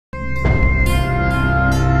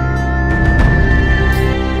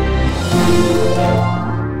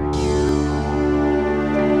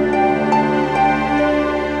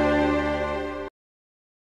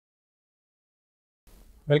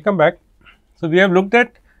Welcome back. So, we have looked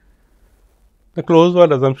at the closed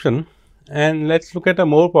word assumption, and let us look at a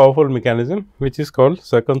more powerful mechanism which is called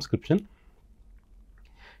circumscription.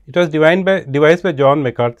 It was devised by John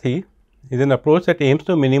McCarthy. Is an approach that aims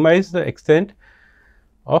to minimize the extent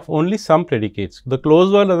of only some predicates. The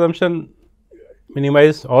closed word assumption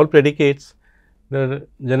minimized all predicates. The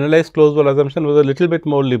generalized closed word assumption was a little bit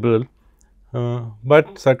more liberal,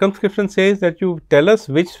 but circumscription says that you tell us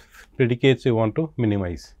which predicates you want to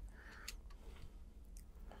minimize.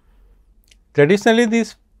 Traditionally,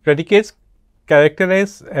 these predicates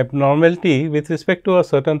characterize abnormality with respect to a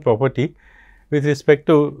certain property with respect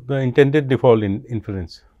to the intended default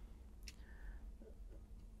inference,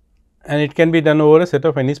 and it can be done over a set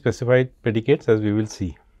of any specified predicates, as we will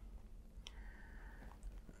see.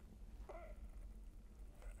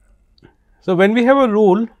 So, when we have a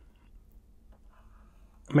rule,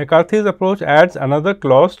 McCarthy's approach adds another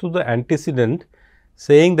clause to the antecedent,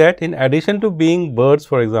 saying that in addition to being birds,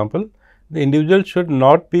 for example, the individual should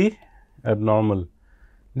not be abnormal.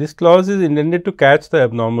 This clause is intended to catch the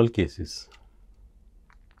abnormal cases.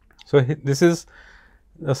 So, this is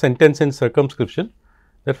a sentence in circumscription,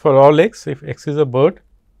 that for all x, if x is a bird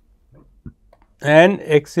and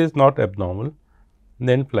x is not abnormal,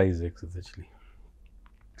 then flies x essentially.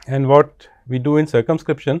 And what we do in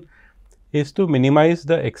circumscription is to minimize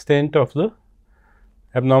the extent of the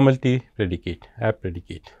abnormality predicate, app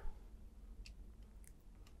predicate.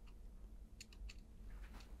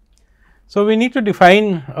 So, we need to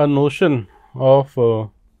define a notion of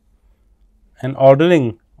an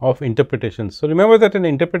ordering of interpretations. So, remember that an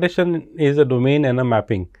interpretation is a domain and a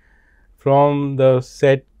mapping from the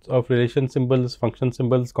set of relation symbols, function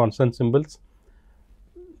symbols, constant symbols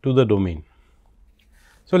to the domain.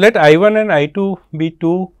 So, let I1 and I2 be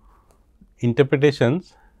two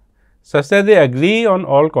interpretations such that they agree on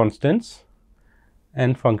all constants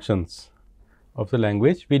and functions of the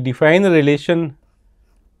language. We define the relation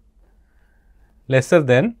lesser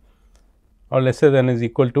than or lesser than is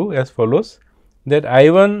equal to as follows, that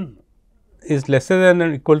I1 is lesser than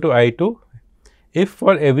or equal to I2 if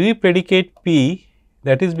for every predicate P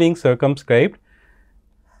that is being circumscribed,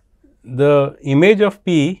 the image of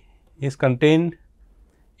P is contained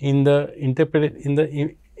in the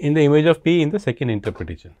image of P in the second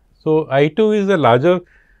interpretation. So, I2 is a larger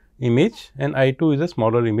image and I2 is a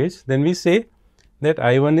smaller image, then we say that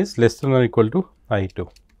I1 is less than or equal to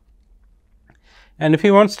I2. And if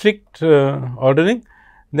you want strict ordering,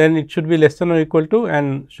 then it should be less than or equal to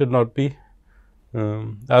and should not be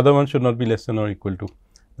the other one should not be less than or equal to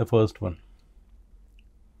the first one.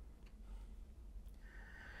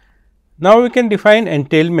 Now, we can define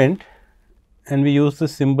entailment, and we use the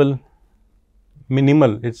symbol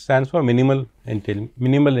minimal, it stands for minimal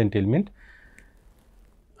entailment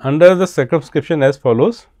under the circumscription as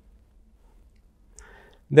follows,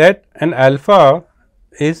 that an alpha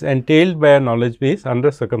is entailed by a knowledge base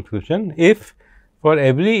under circumscription if for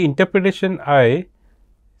every interpretation I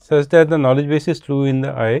such that the knowledge base is true in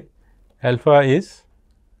the I, alpha is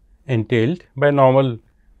entailed by normal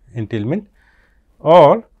entailment,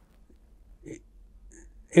 or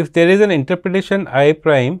if there is an interpretation I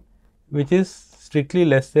prime which is strictly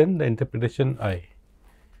less than the interpretation I,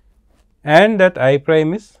 and that I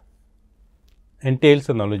prime is entails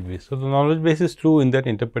the knowledge base. So, the knowledge base is true in that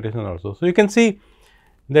interpretation also. So, you can see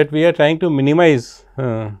that we are trying to minimize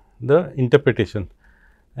the interpretation,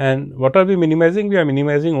 and what are we minimizing? We are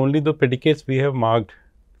minimizing only the predicates we have marked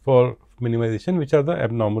for minimization, which are the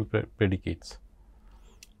abnormal predicates.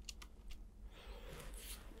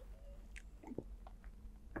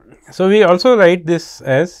 So, we also write this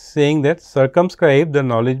as saying that circumscribe the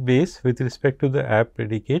knowledge base with respect to the app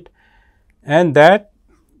predicate, and that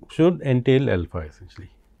should entail alpha essentially.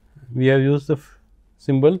 We have used the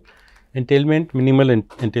symbol entailment, minimal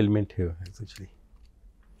entailment here essentially.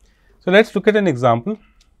 So, let us look at an example.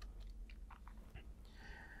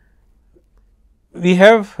 We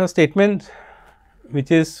have a statement which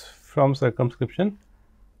is from circumscription.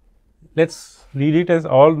 Let us read it as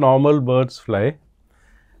all normal birds fly.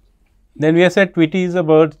 Then we have said tweety is a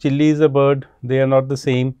bird, chilli is a bird, they are not the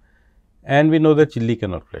same, and we know that chilli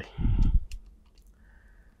cannot fly.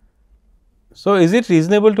 So, is it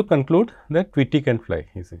reasonable to conclude that tweety can fly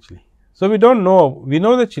essentially? So, we do not know, we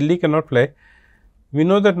know that chilli cannot fly, we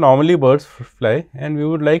know that normally birds fly, and we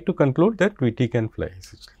would like to conclude that tweety can fly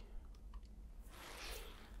essentially.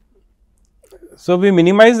 So, we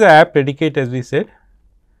minimize the app predicate as we said,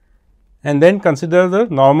 and then consider the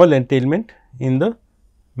normal entailment in the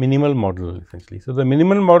minimal model essentially. So, the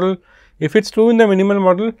minimal model, if it is true in the minimal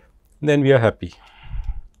model, then we are happy.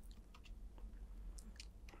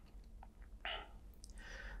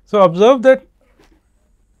 So, observe that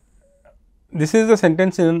this is the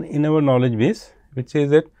sentence in our knowledge base, which says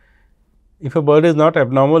that if a bird is not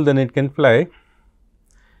abnormal, then it can fly.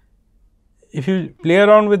 If you play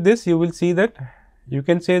around with this, you will see that you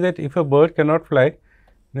can say that if a bird cannot fly,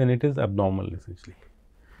 then it is abnormal essentially.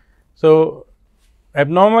 So,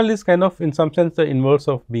 abnormal is kind of in some sense the inverse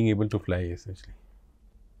of being able to fly essentially.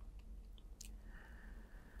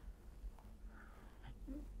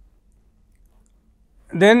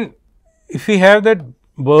 Then if we have that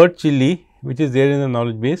bird chili which is there in the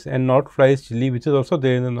knowledge base and not flies chili which is also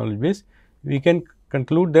there in the knowledge base, we can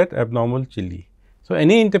conclude that abnormal chili. So,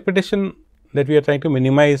 any interpretation that we are trying to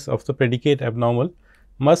minimize of the predicate abnormal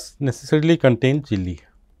must necessarily contain chili.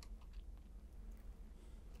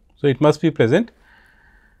 So, it must be present,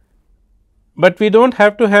 but we do not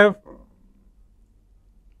have to have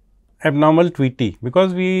abnormal tweety,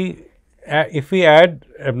 because we if we add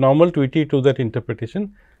abnormal tweety to that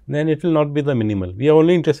interpretation, then it will not be the minimal. We are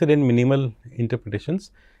only interested in minimal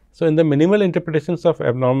interpretations. So, in the minimal interpretations of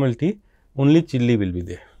abnormality, only chili will be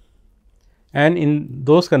there, and in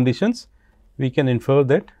those conditions we can infer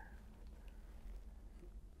that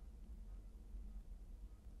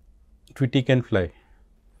tweety can fly.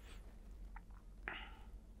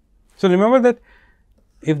 So, remember that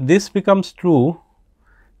if this becomes true,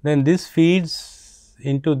 then this feeds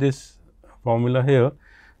into this formula here.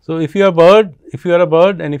 So, if you are a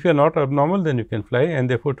bird and if you are not abnormal, then you can fly, and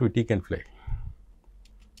therefore, tweety can fly.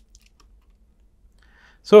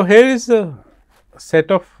 So, here is a set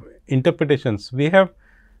of interpretations. We have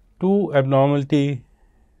two abnormality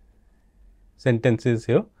sentences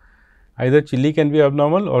here, either chili can be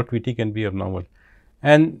abnormal or tweety can be abnormal,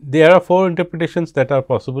 and there are 4 interpretations that are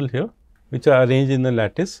possible here, which are arranged in the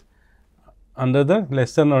lattice under the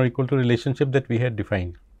less than or equal to relationship that we had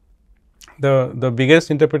defined. The biggest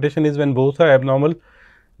interpretation is when both are abnormal,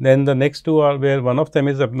 then the next two are where one of them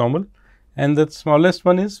is abnormal, and the smallest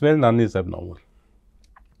one is where none is abnormal.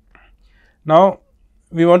 Now,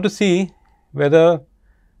 we want to see whether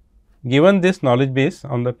given this knowledge base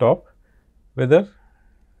on the top, whether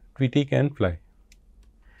tweety can fly.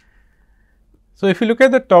 So, if you look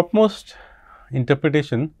at the topmost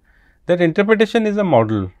interpretation, that interpretation is a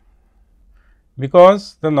model,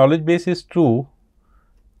 because the knowledge base is true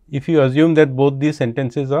if you assume that both these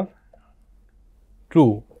sentences are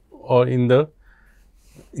true or in the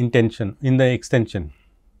extension.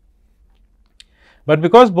 But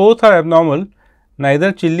because both are abnormal,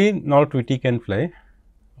 neither chili nor tweety can fly.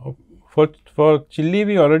 For chili,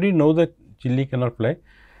 we already know that chili cannot fly,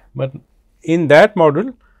 but in that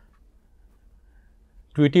model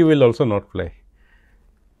tweety will also not fly.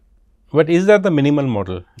 But is that the minimal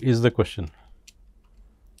model is the question.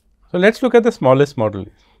 So, let us look at the smallest model.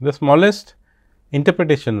 The smallest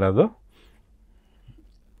interpretation rather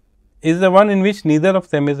is the one in which neither of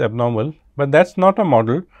them is abnormal, but that is not a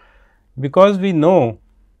model, because we know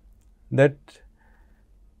that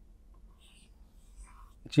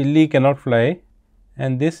chili cannot fly,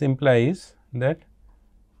 and this implies that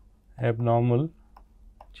abnormal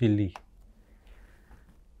chili.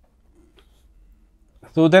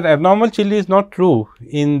 So, that abnormal chili is not true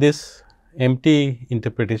in this empty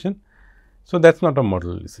interpretation. So, that is not a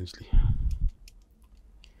model essentially.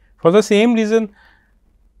 For the same reason,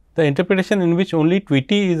 the interpretation in which only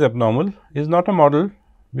tweety is abnormal is not a model,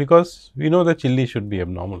 because we know that chili should be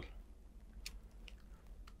abnormal.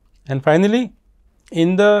 And finally,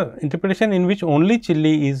 in the interpretation in which only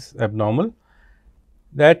chili is abnormal,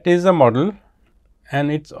 that is a model,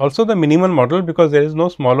 and it is also the minimal model, because there is no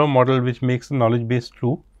smaller model which makes the knowledge base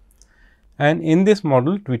true, and in this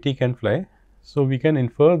model tweety can fly. So, we can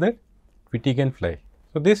infer that tweety can fly.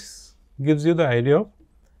 So, this gives you the idea of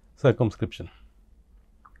circumscription.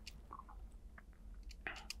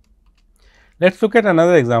 Let us look at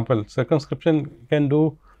another example. Circumscription can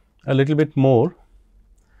do a little bit more.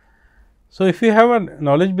 So, if you have a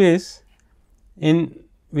knowledge base in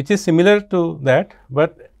which is similar to that,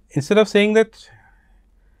 but instead of saying that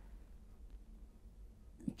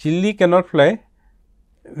chili cannot fly,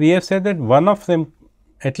 we have said that one of them,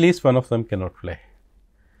 at least one of them cannot fly.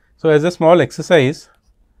 So, as a small exercise,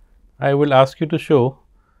 I will ask you to show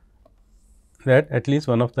that at least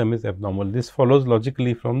one of them is abnormal. This follows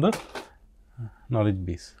logically from the knowledge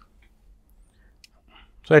base.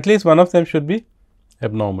 So, at least one of them should be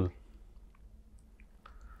abnormal.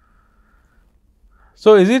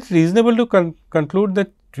 So, is it reasonable to conclude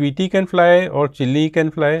that tweety can fly or chili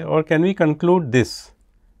can fly, or can we conclude this,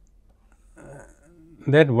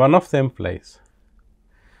 that one of them flies?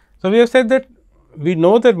 So, we have said that we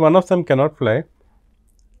know that one of them cannot fly,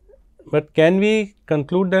 but can we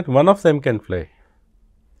conclude that one of them can fly?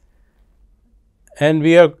 and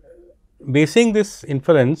we are basing this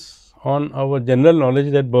inference on our general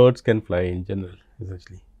knowledge that birds can fly in general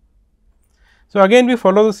essentially. So, again we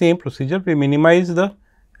follow the same procedure, we minimize the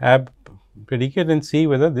ab predicate and see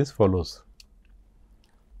whether this follows.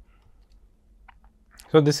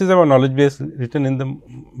 So, this is our knowledge base written in the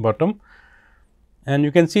bottom, and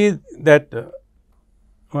you can see that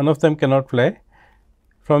one of them cannot fly,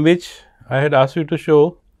 from which I had asked you to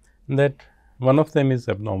show that one of them is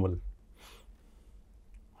abnormal,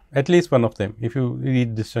 at least one of them if you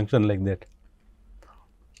read disjunction like that.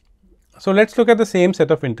 So, let us look at the same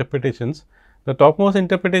set of interpretations. The topmost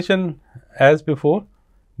interpretation as before,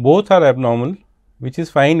 both are abnormal, which is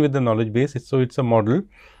fine with the knowledge base. So, it is a model,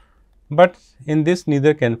 but in this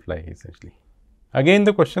neither can fly essentially. Again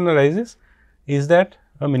the question arises, is that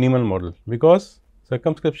a minimal model, because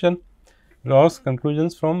circumscription draws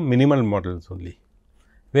conclusions from minimal models only,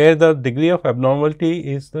 where the degree of abnormality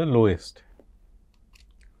is the lowest.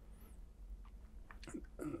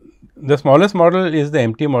 The smallest model is the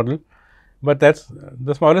empty model, but that is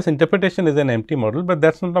the smallest interpretation is an empty model, but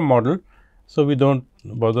that is not a model. So, we do not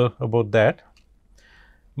bother about that,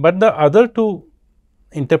 but the other two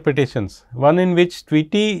interpretations, one in which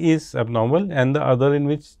tweety is abnormal and the other in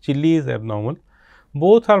which chili is abnormal,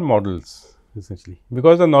 both are models essentially,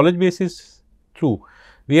 because the knowledge base is true.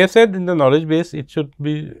 We have said in the knowledge base it should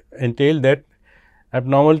be entailed that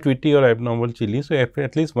abnormal tweety or abnormal chili. So, if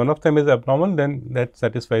at least one of them is abnormal, then that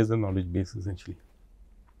satisfies the knowledge base essentially.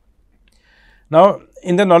 Now,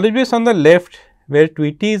 in the knowledge base on the left, where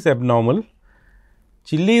tweety is abnormal,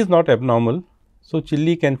 chili is not abnormal. So,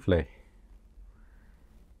 chili can fly.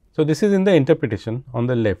 So, this is in the interpretation on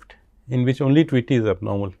the left, in which only tweety is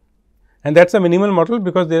abnormal, and that is a minimal model,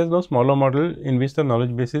 because there is no smaller model in which the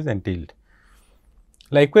knowledge base is entailed.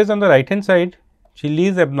 Likewise, on the right hand side, chili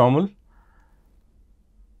is abnormal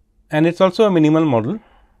and it is also a minimal model,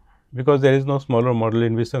 because there is no smaller model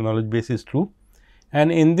in which the knowledge base is true,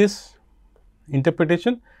 and in this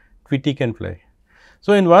interpretation tweety can fly.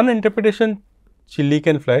 So, in one interpretation chili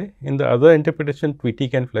can fly, in the other interpretation tweety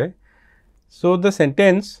can fly. So, the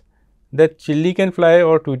sentence that chili can fly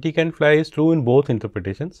or tweety can fly is true in both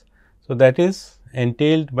interpretations. So, that is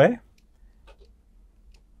entailed by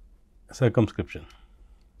circumscription.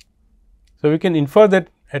 So, we can infer that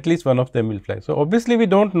at least one of them will fly. So, obviously, we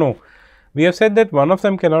do not know, we have said that one of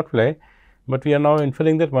them cannot fly, but we are now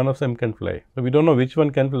inferring that one of them can fly. So, we do not know which one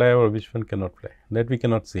can fly or which one cannot fly, that we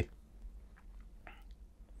cannot say.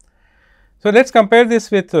 So, let us compare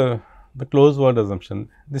this with the closed word assumption.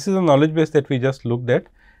 This is a knowledge base that we just looked at,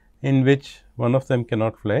 in which one of them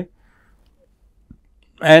cannot fly,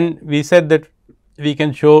 and we said that we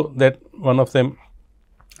can show that one of them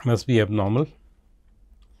must be abnormal.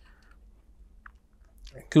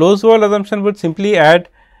 Closed word assumption would simply add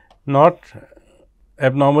not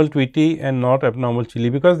abnormal tweety and not abnormal chili,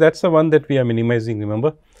 because that is the one that we are minimizing,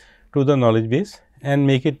 remember, to the knowledge base, and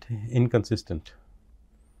make it inconsistent.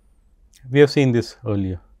 We have seen this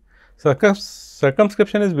earlier.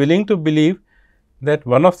 Circumscription is willing to believe that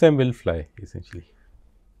one of them will fly essentially.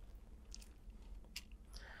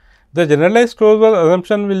 The generalized closed word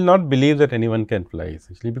assumption will not believe that anyone can fly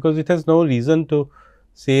essentially, because it has no reason to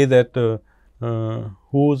say that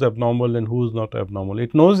who is abnormal and who is not abnormal.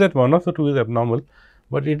 It knows that one of the two is abnormal,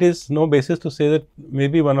 but it is no basis to say that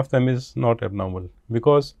maybe one of them is not abnormal,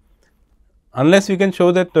 because unless we can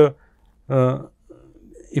show that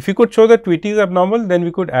if we could show that tweety is abnormal, then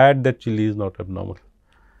we could add that chili is not abnormal,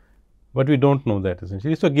 but we do not know that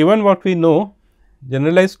essentially. So, given what we know,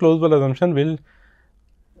 generalized closed word assumption will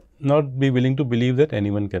not be willing to believe that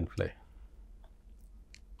anyone can fly.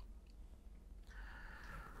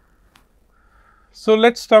 So,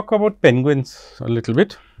 let us talk about penguins a little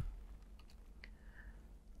bit.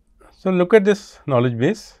 So, look at this knowledge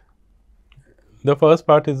base. The first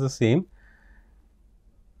part is the same,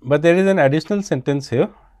 but there is an additional sentence here.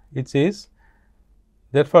 It says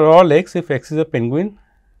that for all x, if x is a penguin,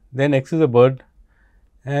 then x is a bird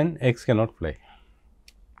and x cannot fly.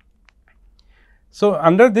 So,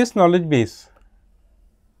 under this knowledge base,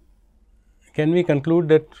 can we conclude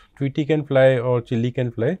that tweety can fly or chili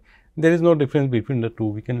can fly? There is no difference between the two,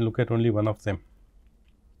 we can look at only one of them.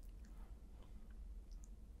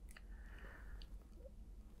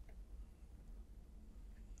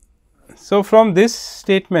 So, from this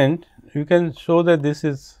statement you can show that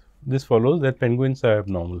this follows that penguins are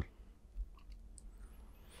abnormal.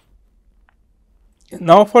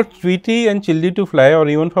 Now, for tweety and chili to fly, or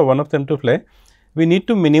even for one of them to fly, we need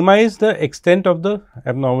to minimize the extent of the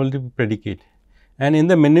abnormality predicate, and in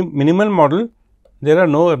the minimal model there are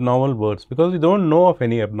no abnormal birds, because we do not know of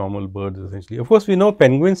any abnormal birds essentially. Of course, we know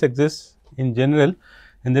penguins exist in general,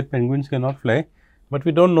 and that penguins cannot fly, but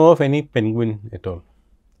we do not know of any penguin at all.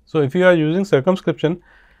 So, if you are using circumscription,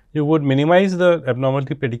 you would minimize the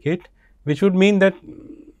abnormality predicate, which would mean that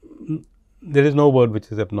there is no bird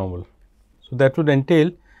which is abnormal. So, that would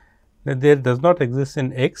entail that there does not exist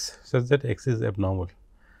an x such that x is abnormal.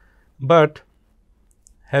 But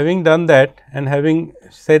having done that and having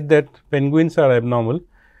said that penguins are abnormal,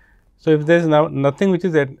 so if there is now nothing which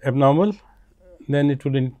is abnormal, then it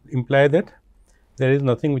would imply that there is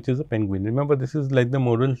nothing which is a penguin. Remember, this is like the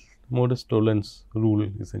modus tollens rule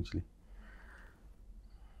essentially.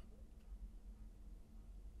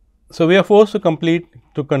 So, we are forced to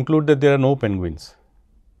conclude that there are no penguins.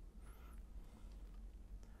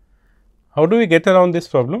 How do we get around this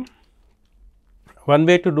problem? One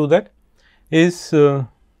way to do that is to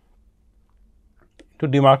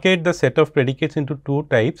demarcate the set of predicates into two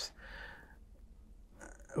types,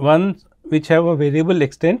 one which have a variable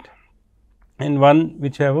extent and one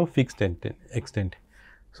which have a fixed extent.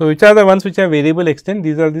 So, which are the ones which have variable extent?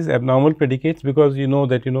 These are these abnormal predicates, because you know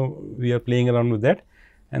that we are playing around with that,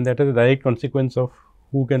 and that is a direct consequence of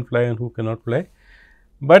who can fly and who cannot fly.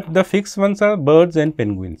 But the fixed ones are birds and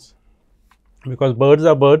penguins, because birds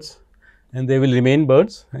are birds and they will remain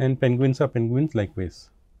birds, and penguins are penguins likewise.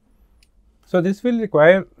 So, this will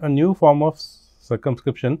require a new form of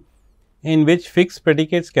circumscription in which fixed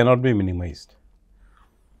predicates cannot be minimized.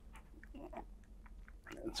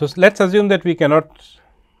 So, let us assume that we cannot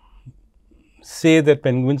say that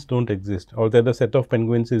penguins do not exist, or that the set of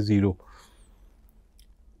penguins is 0.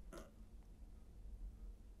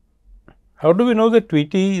 How do we know that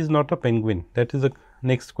tweety is not a penguin? That is the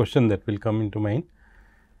next question that will come into mind,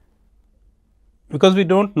 because we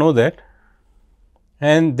do not know that,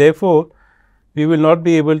 and therefore, we will not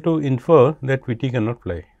be able to infer that tweety cannot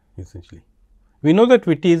fly essentially. We know that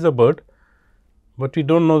tweety is a bird, but we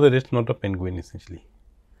do not know that it is not a penguin essentially,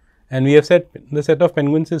 and we have said the set of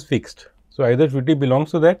penguins is fixed. So, either tweety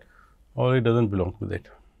belongs to that or it does not belong to that.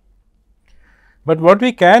 But what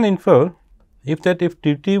we can infer, if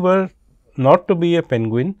tweety were not to be a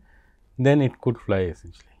penguin, then it could fly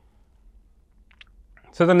essentially.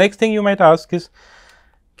 So, the next thing you might ask is,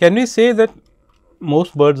 can we say that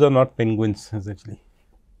most birds are not penguins essentially?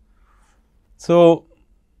 So,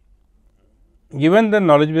 given the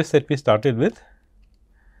knowledge base that we started with,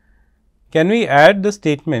 can we add the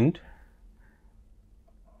statement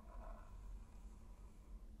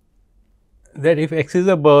that if x is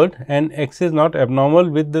a bird and x is not abnormal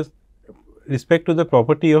with the respect to the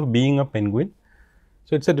property of being a penguin.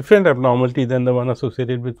 So, it is a different abnormality than the one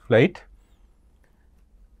associated with flight.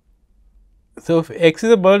 So, if x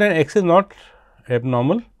is a bird and x is not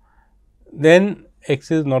abnormal, then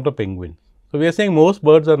x is not a penguin. So, we are saying most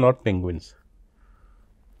birds are not penguins.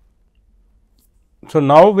 So,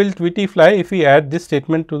 now will tweety fly if we add this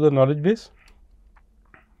statement to the knowledge base?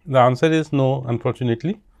 The answer is no,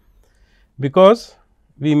 unfortunately, because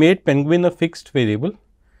we made penguin a fixed variable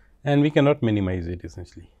and we cannot minimize it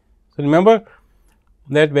essentially. So, remember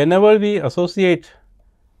that whenever we associate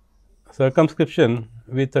circumscription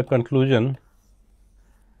with a conclusion,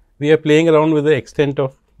 we are playing around with the extent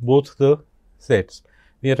of both the sets.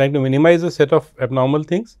 We are trying to minimize the set of abnormal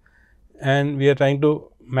things, and we are trying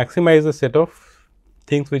to maximize the set of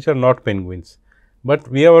things which are not penguins. But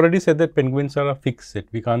we have already said that penguins are a fixed set,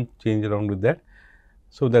 we cannot change around with that.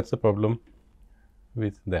 So, that is the problem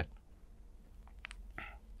with that.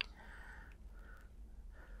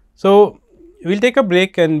 So, we will take a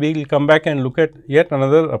break and we will come back and look at yet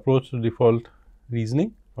another approach to default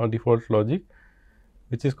reasoning or default logic,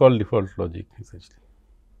 which is called default logic essentially.